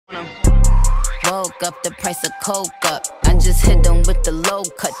woke up, the price of coke up. I just hit them with the low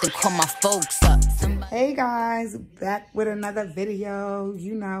cut to call my folks up. Hey guys, back with another video,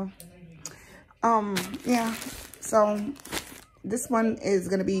 you know. Yeah, so this one is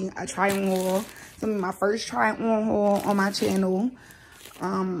gonna be a try-on haul. It's gonna be my first try-on haul on my channel.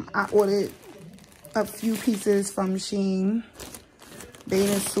 I ordered a few pieces from Shein,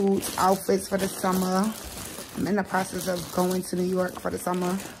 bathing suits, outfits for the summer. I'm in the process of going to New York for the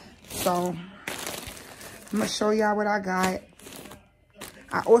summer, so I'm gonna show y'all what I got.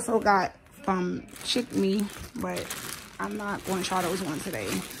 I also got from Chick Me, but I'm not going to try those on today.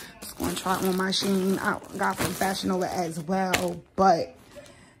 Just going to try on my Shein. I got from Fashion Nova as well, but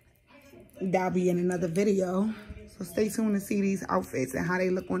that'll be in another video. So stay tuned to see these outfits and how they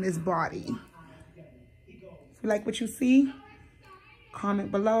look on this body. If you like what you see, comment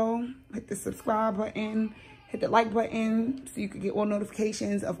below, hit the subscribe button, hit the like button so you can get all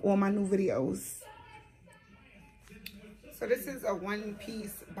notifications of all my new videos. So this is a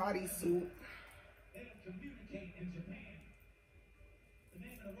one-piece bodysuit.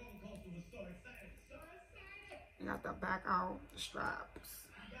 You got the back out straps.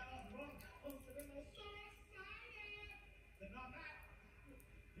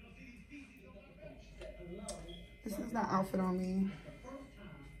 This is the outfit on me.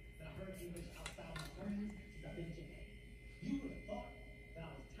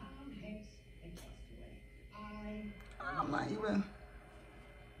 I'm not even.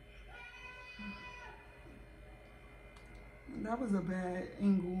 That was a bad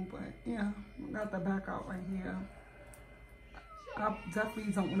angle, but yeah, got the back out right here. I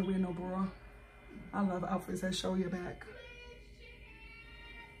definitely don't want to wear no bra. I love outfits that show your back.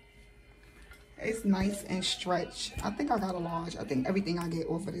 It's nice and stretched. I think I got a large. I think everything I get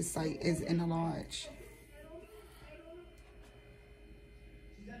off of this site is in a large.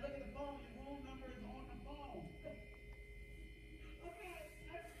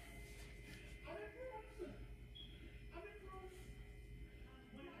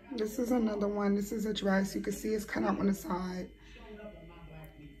 This is another one. This is a dress. You can see it's cut out on the side.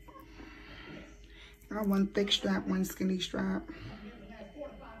 I got one thick strap, one skinny strap.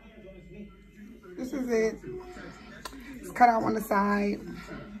 This is it. It's cut out on the side.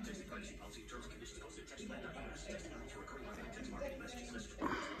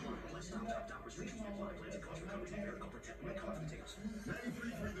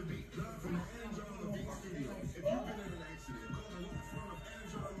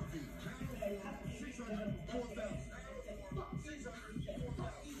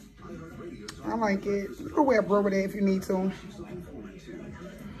 I like it. You can wear a bra with it if you need to.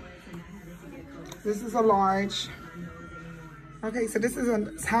 This is a large. Okay, so this is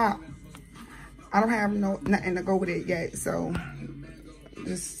a top. I don't have nothing to go with it yet, so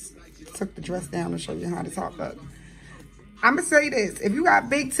just took the dress down to show you how the top look. I'm gonna say this: if you got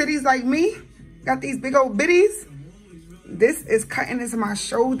big titties like me, got these big old bitties, this is cutting into my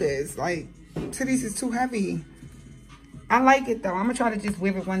shoulders. Like, titties is too heavy. I like it though. I'm gonna try to just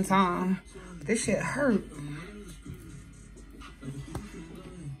wear it one time. This shit hurt.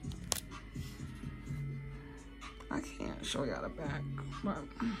 I can't show y'all the back, but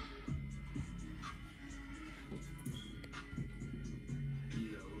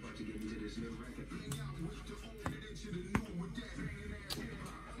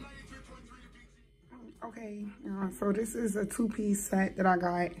okay, so this is a two-piece set that I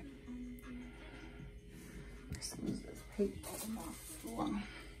got. Let's use this paper on my floor.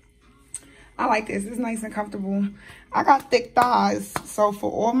 I like this. It's nice and comfortable. I got thick thighs, so for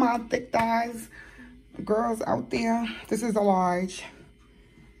all my thick thighs girls out there, this is a large.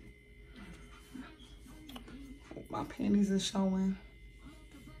 My panties are showing.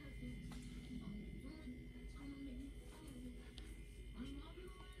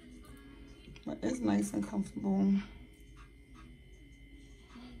 But it's nice and comfortable.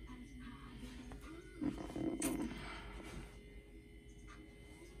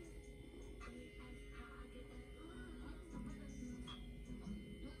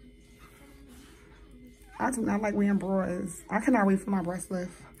 I do not like wearing bras. I cannot wait for my breast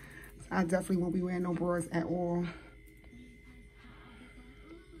lift. I definitely won't be wearing no bras at all.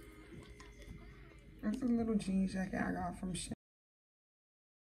 It's a little jean jacket I got from Shein.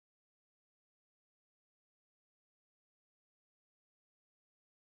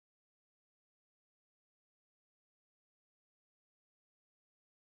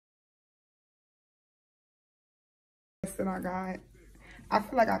 That I got. I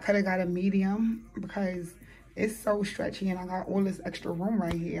feel like I could have got a medium because it's so stretchy and I got all this extra room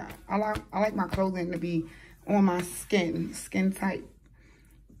right here. I like my clothing to be on my skin tight.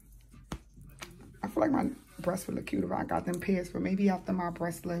 feel like my breasts would look cute if I got them pierced, but maybe after my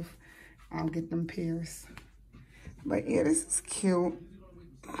breast lift, I'll get them pierced. But yeah, this is cute.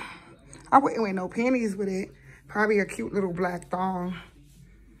 I wouldn't wear no panties with it. Probably a cute little black thong.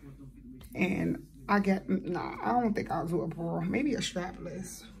 And I don't think I'll do a bra. Maybe a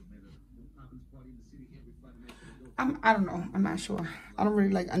strapless. I don't know. I'm not sure. I don't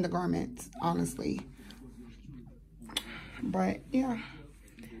really like undergarments, honestly. But yeah,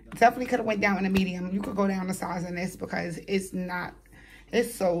 definitely could have went down in a medium. You could go down a size in this because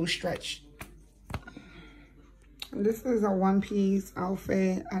it's so stretched. This is a one-piece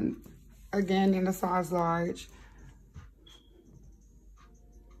outfit, and again in a size large.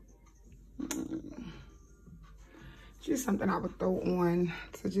 Just something I would throw on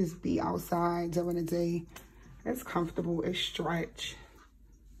to just be outside during the day. It's comfortable, it's stretch.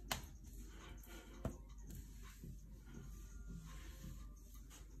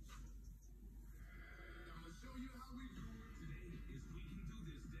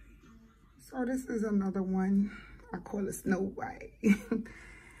 So this is another one. I call it Snow White.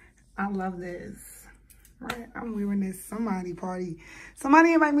 I love this. Right? I'm wearing this somebody party.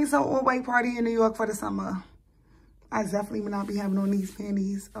 Somebody invite me to an all-white party in New York for the summer. I definitely will not be having on these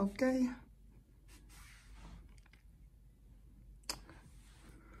panties, okay?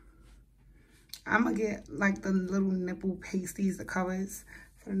 I'm gonna get like the little nipple pasties, the covers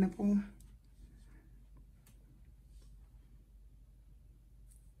for the nipple.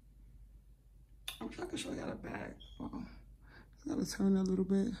 I wish I could show y'all the back. Wow. I gotta turn a little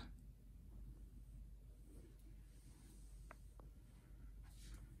bit.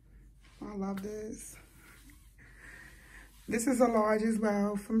 I love this. This is a large as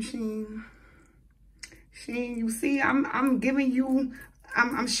well from Shein. Shein, you see, I'm giving you,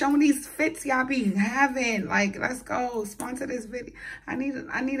 I'm showing these fits y'all be having. Like, let's go sponsor this video. I need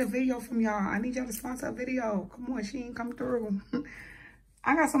a video from y'all. I need y'all to sponsor a video. Come on, Shein, come through.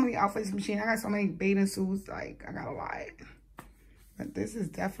 I got so many outfits from Shein. I got so many bathing suits. Like, I got a lot. But this is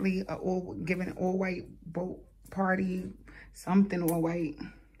definitely giving an all white boat party, something all white,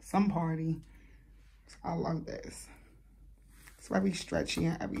 some party. So I love this. It's very stretchy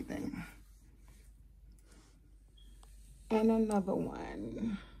and everything. And another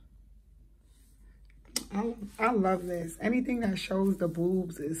one. I love this. Anything that shows the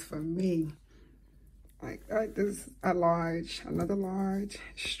boobs is for me. Like this, a large, another large,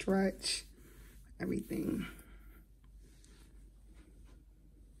 stretch, everything.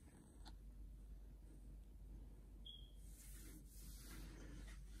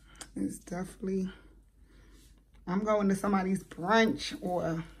 It's definitely, I'm going to somebody's brunch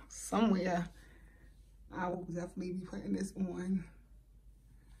or somewhere. I will definitely be putting this on.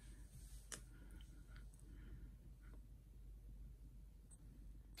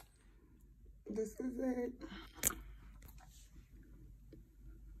 This is it.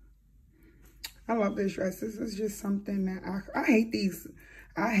 I love this dress. This is just something that I hate these.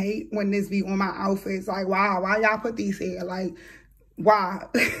 I hate when this be on my outfits. Like, wow, why y'all put these here? Like, why?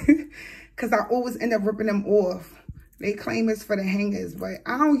 Because I always end up ripping them off. They claim it's for the hangers, but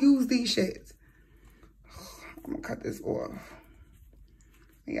I don't use these shits. I'm gonna cut this off.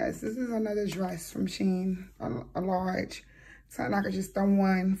 Yes, this is another dress from Shein, a large. Something I could just throw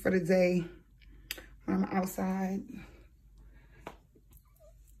on for the day when I'm outside.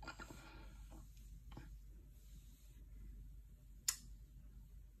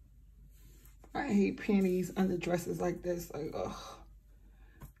 I hate panties under dresses like this. Like, ugh.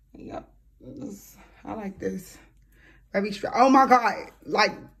 Yep. I like this. Very straight. Oh my God.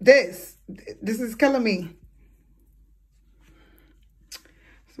 Like this. This is killing me.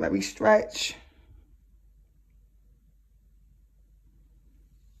 It's very stretch.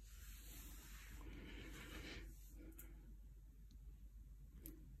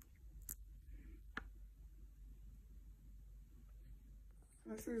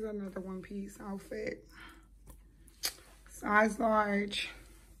 This is another one-piece outfit. Size large.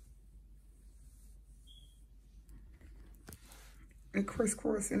 And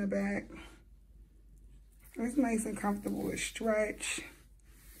crisscross in the back. It's nice and comfortable. It's stretch.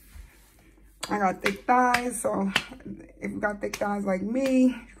 I got thick thighs, so if you got thick thighs like me,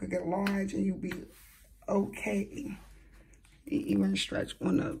 you could get large and you'll be okay. Even stretch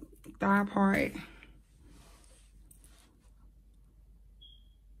on the thigh part.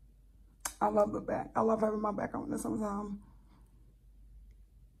 I love the back. I love having my back on this sometimes.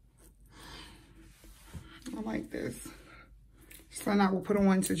 I like this. Something I will put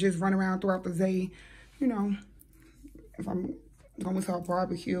on to just run around throughout the day. You know, if I'm going to a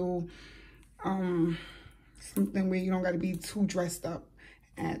barbecue, something where you don't got to be too dressed up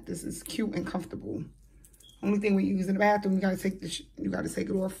And this is cute and comfortable. Only thing we use in the bathroom, you gotta take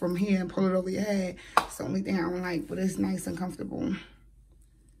it off from here and pull it over your head. It's the only thing I don't like, but it's nice and comfortable.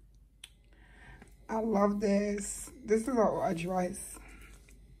 I love this. This is a dress.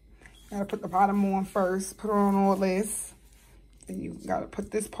 Gotta put the bottom on first, put it on all this. Then you gotta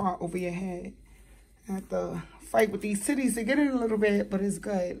put this part over your head. I have to fight with these titties to get it a little bit, but it's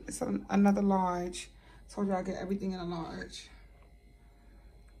good. It's another large. Told you I get everything in a large.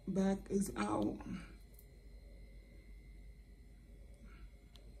 Back is out.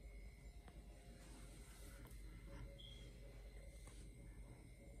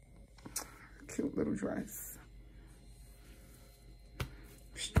 Cute little dress.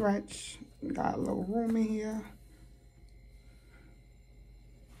 Stretch. Got a little room in here.